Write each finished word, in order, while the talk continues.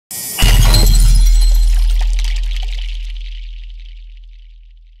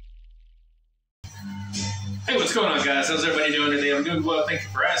What's going on, guys? How's everybody doing today? I'm doing well. Thank you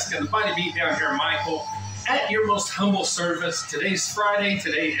for asking. The Body Beat down here, Michael, at your most humble service. Today's Friday.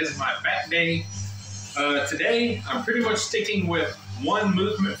 Today is my back day. Today, I'm pretty much sticking with one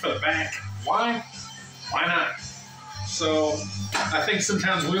movement for the back. Why? Why not? So, I think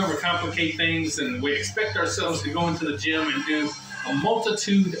sometimes we overcomplicate things and we expect ourselves to go into the gym and do a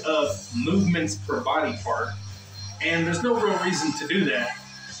multitude of movements per body part. And there's no real reason to do that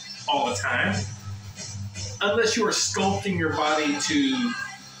all the time, unless you are sculpting your body to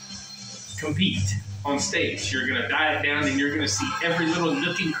compete on stage. You're going to diet down and you're going to see every little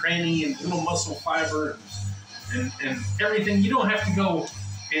nook and cranny and little muscle fiber and everything. You don't have to go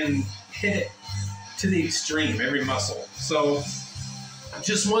and hit it to the extreme, every muscle. So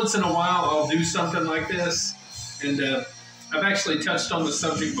just once in a while, I'll do something like this. And I've actually touched on the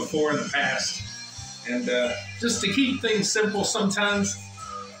subject before in the past. And just to keep things simple sometimes,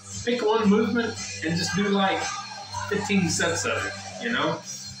 pick one movement and just do like 15 sets of it, you know?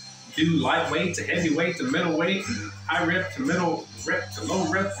 Do lightweight to heavyweight to middleweight and high rep to middle rep to low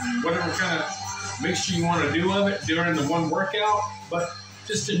rep and whatever kind of mixture you want to do of it during the one workout. But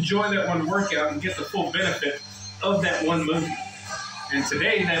just enjoy that one workout and get the full benefit of that one movement. And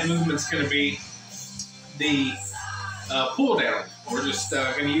today that movement's going to be the pull down. We're just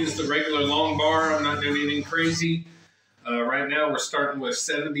going to use the regular long bar. I'm not doing anything crazy. Right now we're starting with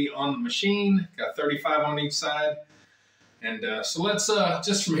 70 on the machine. Got 35 on each side. And so let's,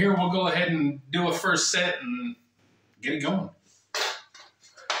 just from here, we'll go ahead and do a first set and get it going.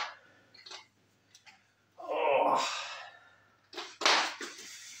 Oh.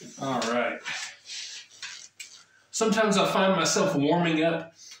 All right. Sometimes I find myself warming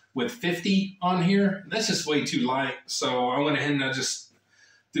up with 50 on here. That's just way too light. So I went ahead and I just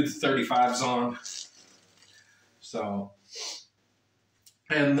threw the 35s on. So,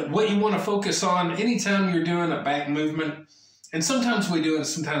 and what you want to focus on anytime you're doing a back movement, and sometimes we do it,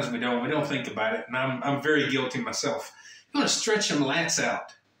 sometimes we don't. We don't think about it, and I'm very guilty myself. You want to stretch them lats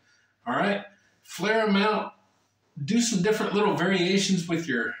out, all right? Flare them out. Do some different little variations with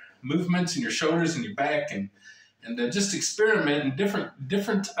your movements and your shoulders and your back, and just experiment in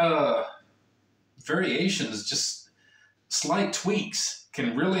different variations. Just slight tweaks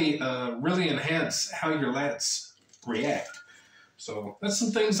can really enhance how your lats react. So that's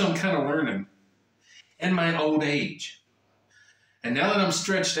some things I'm kind of learning in my old age. And now that I'm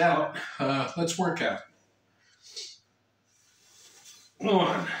stretched out, let's work out.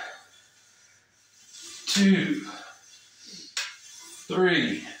 1, 2,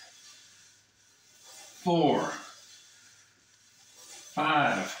 3, 4,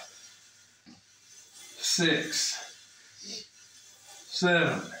 5, 6,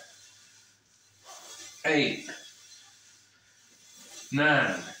 7, 8,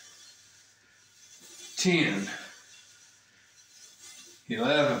 9, 10,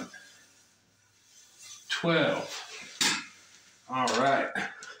 11, 12. All right.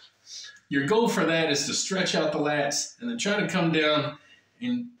 Your goal for that is to stretch out the lats and then try to come down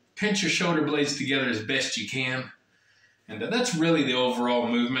and pinch your shoulder blades together as best you can. And that's really the overall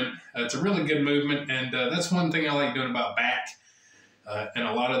movement. It's a really good movement, and that's one thing I like doing about back. And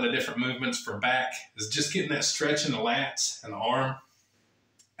a lot of the different movements for back is just getting that stretch in the lats and the arm,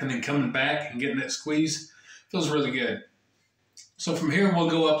 and then coming back and getting that squeeze. Feels really good. So from here, we'll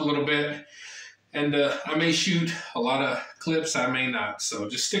go up a little bit, and I may shoot a lot of clips, I may not. So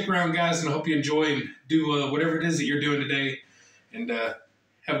just stick around, guys, and I hope you enjoy and do whatever it is that you're doing today, and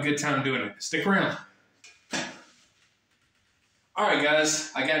have a good time doing it. Stick around. All right,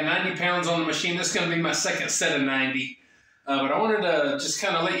 guys, I got 90 pounds on the machine. This is going to be my second set of 90. But I wanted to just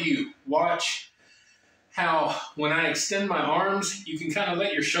kind of let you watch how when I extend my arms, you can kind of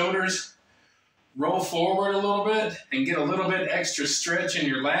let your shoulders roll forward a little bit and get a little bit extra stretch in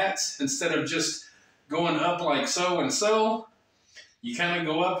your lats instead of just going up like so and so. You kind of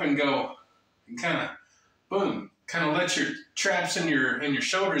go up and go and kind of, boom, kind of let your traps in your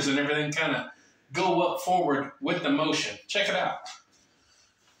shoulders and everything kind of go up forward with the motion. Check it out.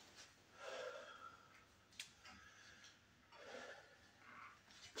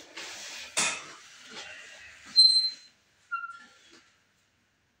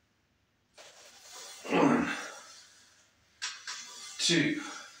 One, 2,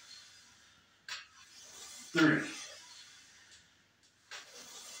 3,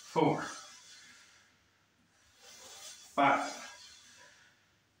 4, 5.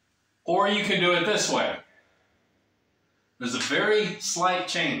 Or you can do it this way. There's a very slight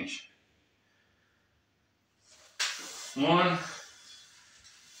change. 1,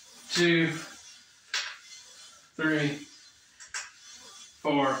 2, 3,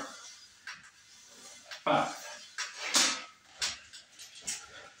 4, 5.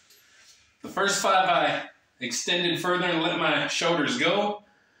 first 5 I extended further and let my shoulders go.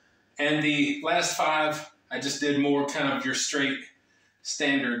 And the last 5, I just did more kind of your straight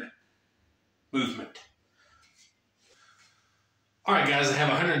standard movement. All right, guys, I have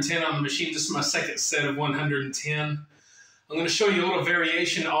 110 on the machine. This is my second set of 110. I'm going to show you a little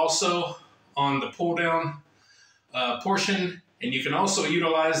variation also on the pull down portion. And you can also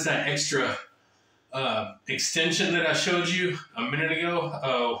utilize that extra extension that I showed you a minute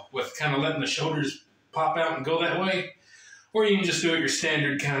ago with kind of letting the shoulders pop out and go that way. Or you can just do it your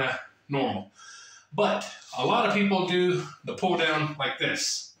standard kind of normal. But a lot of people do the pull down like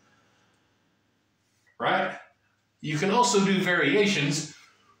this, right? You can also do variations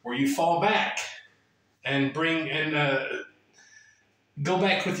where you fall back and go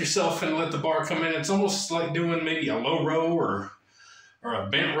back with yourself and let the bar come in. It's almost like doing maybe a low row or a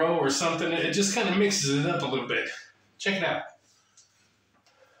bent row or something. It just kind of mixes it up a little bit. Check it out.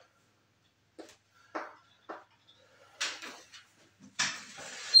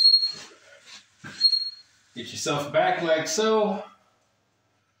 Get yourself back like so.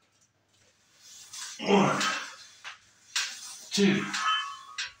 1, 2,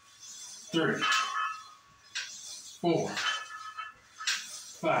 3, 4,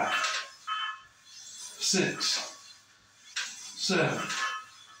 5, 6, 7,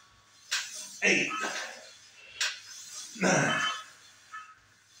 8, 9,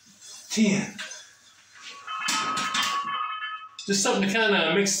 10. Just something to kind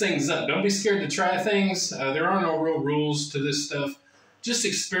of mix things up. Don't be scared to try things. There are no real rules to this stuff. Just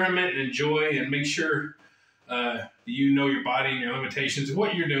experiment and enjoy and make sure you know your body and your limitations and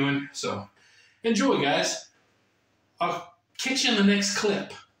what you're doing. So enjoy, guys. I'll catch you in the next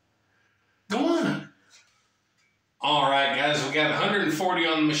clip. Go on. All right, guys, we got 140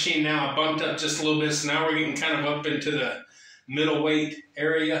 on the machine now. I bumped up just a little bit, so now we're getting kind of up into the middle weight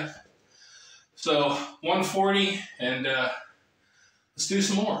area. So 140, and let's do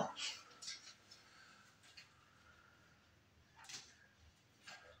some more.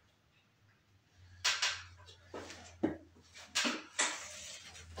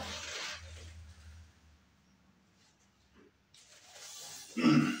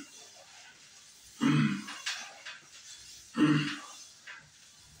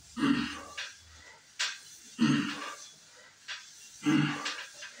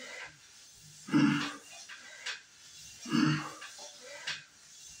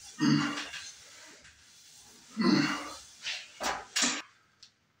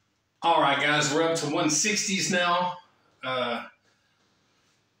 All right, guys, we're up to 160s now.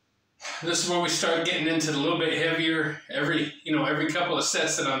 This is where we start getting into a little bit heavier. Every couple of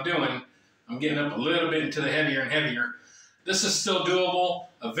sets that I'm doing, I'm getting up a little bit into the heavier and heavier. This is still doable.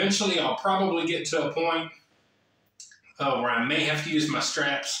 Eventually, I'll probably get to a point where I may have to use my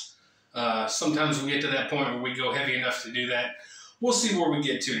straps. Sometimes we get to that point where we go heavy enough to do that. We'll see where we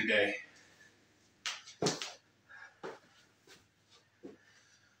get to today.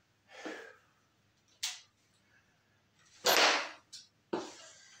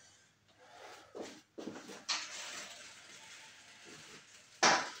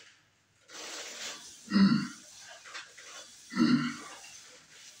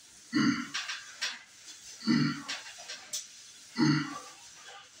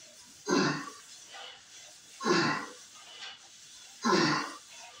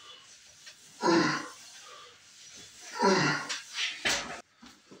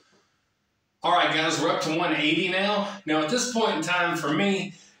 All right, guys, we're up to 180 now. Now, at this point in time, for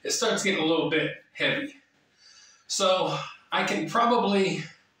me, it starts getting a little bit heavy. So I can probably,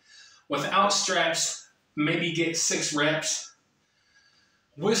 without straps, maybe get 6 reps.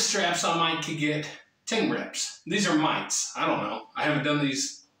 With straps, I might could get 10 reps. These are mights. I don't know. I haven't done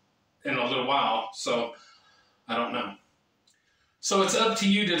these in a little while, so I don't know. So it's up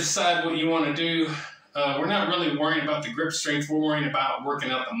to you to decide what you want to do. We're not really worrying about the grip strength. We're worrying about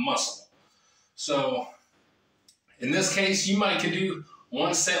working out the muscle. So in this case, you might could do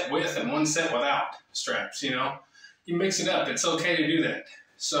 1 set with and 1 set without straps, you know. You mix it up. It's okay to do that.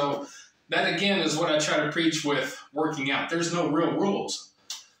 So that, again, is what I try to preach with working out. There's no real rules.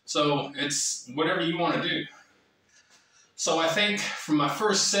 So it's whatever you want to do. So I think for my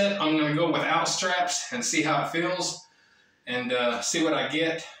first set, I'm going to go without straps and see how it feels and see what I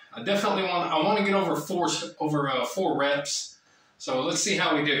get. I definitely want to get over 4 reps. So let's see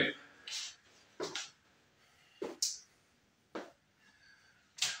how we do.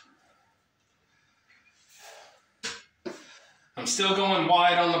 I'm still going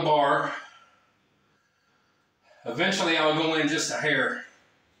wide on the bar. Eventually I'll go in just a hair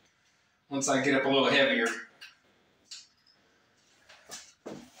once I get up a little heavier.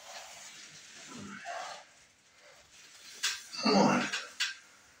 1,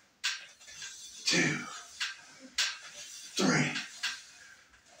 2, 3,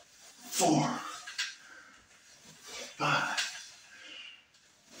 4, 5,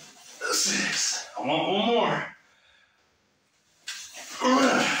 6. I want one more.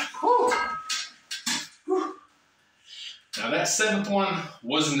 Now that 7th one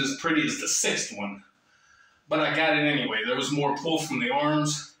wasn't as pretty as the 6th one, but I got it anyway. There was more pull from the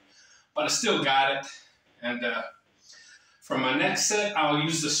arms, but I still got it. And for my next set, I'll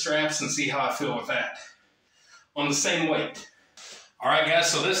use the straps and see how I feel with that on the same weight. All right,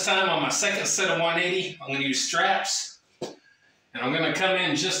 guys, so this time on my second set of 180, I'm going to use straps, and I'm going to come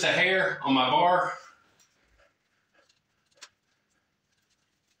in just a hair on my bar.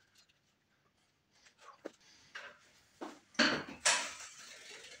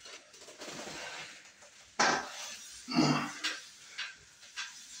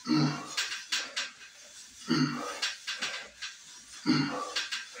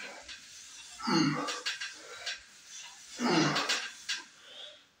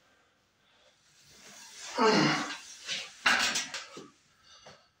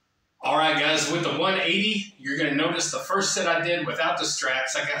 All right, guys, with the 180, you're going to notice the first set I did without the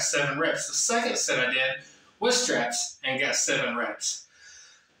straps, I got 7 reps. The second set I did with straps and got 7 reps.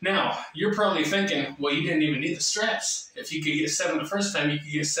 Now, you're probably thinking, well, you didn't even need the straps. If you could get 7 the first time, you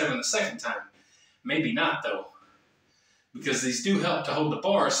could get 7 the second time. Maybe not, though, because these do help to hold the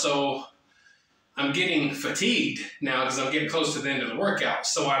bar. So I'm getting fatigued now because I'm getting close to the end of the workout.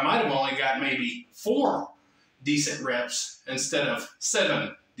 So I might have only got maybe 4 decent reps instead of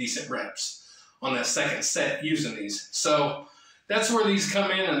 7 decent reps on that second set using these. So that's where these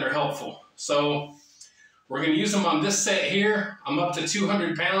come in and they're helpful. So we're going to use them on this set here. I'm up to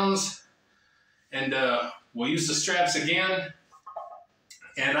 200 pounds, and we'll use the straps again,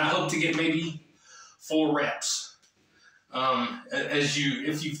 and I hope to get maybe 4 reps.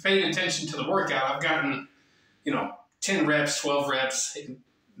 If you've paid attention to the workout, I've gotten, 10 reps, 12 reps.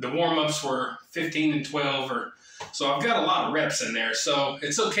 The warm-ups were 15 and 12, so I've got a lot of reps in there. So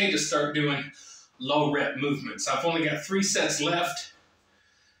it's okay to start doing low rep movements. I've only got 3 sets left,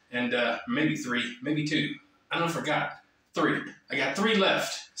 and maybe 3, maybe 2. I forgot. 3. I got 3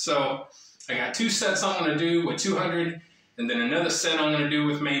 left. So I got 2 sets I'm going to do with 200, and then another set I'm going to do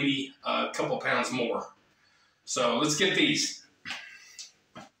with maybe a couple pounds more. So let's get these.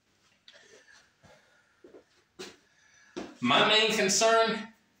 My main concern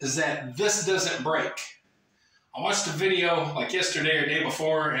is that this doesn't break. I watched a video like yesterday or day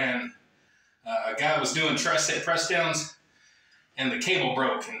before, and a guy was doing tricep press downs, and the cable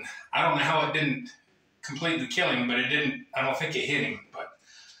broke, and I don't know how it didn't completely kill him, but it didn't. I don't think it hit him, but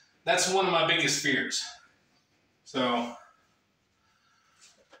that's one of my biggest fears. So,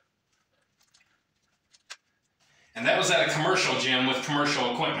 and that was at a commercial gym with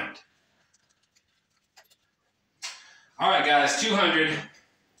commercial equipment. All right, guys, 200.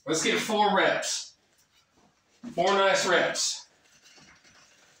 Let's get 4 reps. 4 nice reps.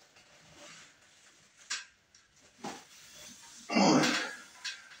 1,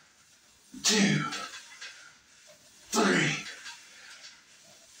 2, 3,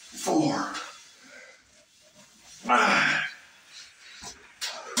 4, 5.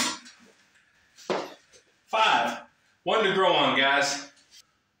 5. 1 to grow on, guys.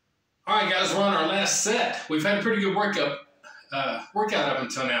 All right, guys, we're on our last set. We've had a pretty good workout up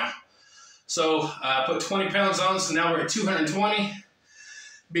until now. So I put 20 pounds on, so now we're at 220.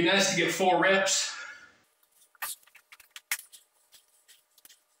 Be nice to get 4 reps.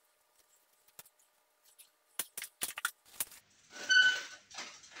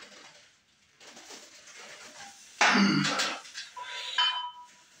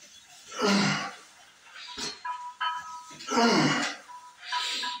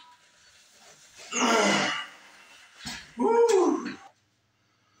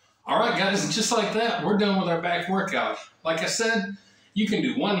 All right, guys, and just like that, we're done with our back workout. Like I said, you can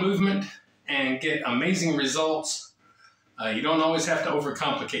do 1 movement and get amazing results. You don't always have to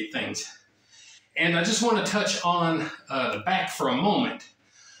overcomplicate things. And I just want to touch on the back for a moment.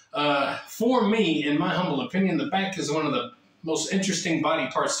 For me, in my humble opinion, the back is one of the most interesting body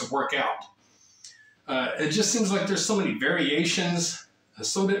parts to work out. It just seems like there's so many variations,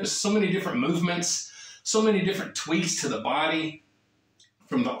 so many different movements, so many different tweaks to the body,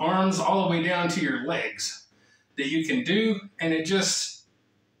 from the arms all the way down to your legs that you can do, and it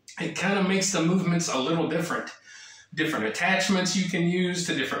kind of makes the movements a little different. Different attachments you can use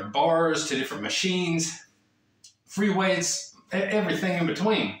to different bars, to different machines, free weights, everything in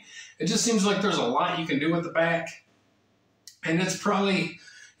between. It just seems like there's a lot you can do with the back, and it's probably,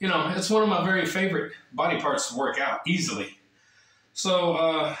 it's one of my very favorite body parts to work out easily.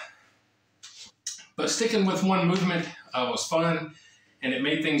 So, but sticking with one movement was fun, and it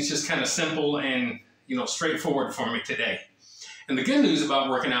made things just kind of simple and, you know, straightforward for me today. And the good news about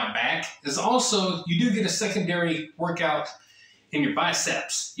working out back is also you do get a secondary workout in your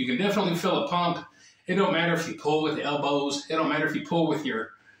biceps. You can definitely feel a pump. It don't matter if you pull with the elbows. It don't matter if you pull with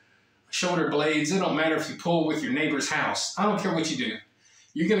your shoulder blades. It don't matter if you pull with your neighbor's house. I don't care what you do.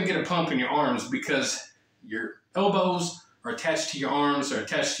 You're going to get a pump in your arms because your elbows are attached to your arms or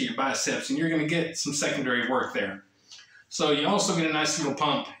attached to your biceps, and you're going to get some secondary work there. So you also get a nice little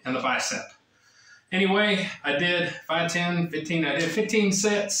pump in the bicep. Anyway, I did 5, 10, 15. I did 15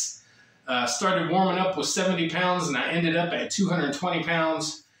 sets. Started warming up with 70 pounds, and I ended up at 220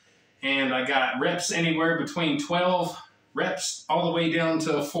 pounds. And I got reps anywhere between 12 reps all the way down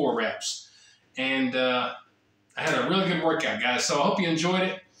to 4 reps. And I had a really good workout, guys. So I hope you enjoyed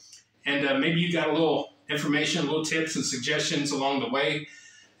it. And maybe you got a little information, little tips and suggestions along the way.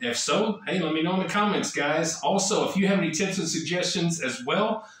 If so, hey, let me know in the comments, guys. Also, if you have any tips and suggestions as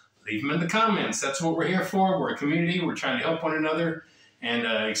well, leave them in the comments. That's what we're here for. We're a community. We're trying to help one another and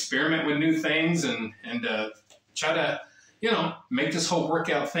experiment with new things and try to, you know, make this whole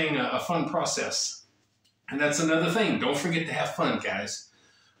workout thing a fun process. And that's another thing. Don't forget to have fun, guys,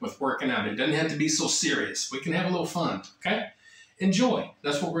 with working out. It doesn't have to be so serious. We can have a little fun, okay? Enjoy.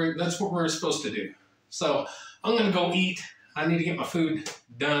 That's what we're supposed to do. So I'm going to go eat. I need to get my food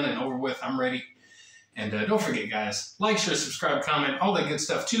done and over with. I'm ready. And don't forget, guys, like, share, subscribe, comment, all that good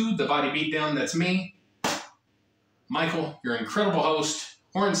stuff too. The Body Beatdown, that's me. Michael, your incredible host,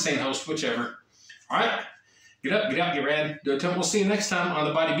 or insane host, whichever. All right? Get up, get out, get rad. Do it. We'll see you next time on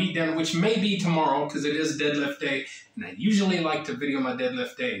the Body Beatdown, which may be tomorrow because it is deadlift day. And I usually like to video my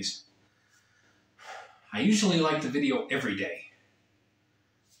deadlift days. I usually like to video every day.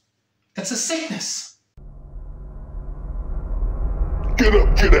 That's a sickness. Get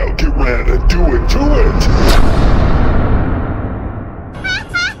up, get out, get rad, and do it, do it!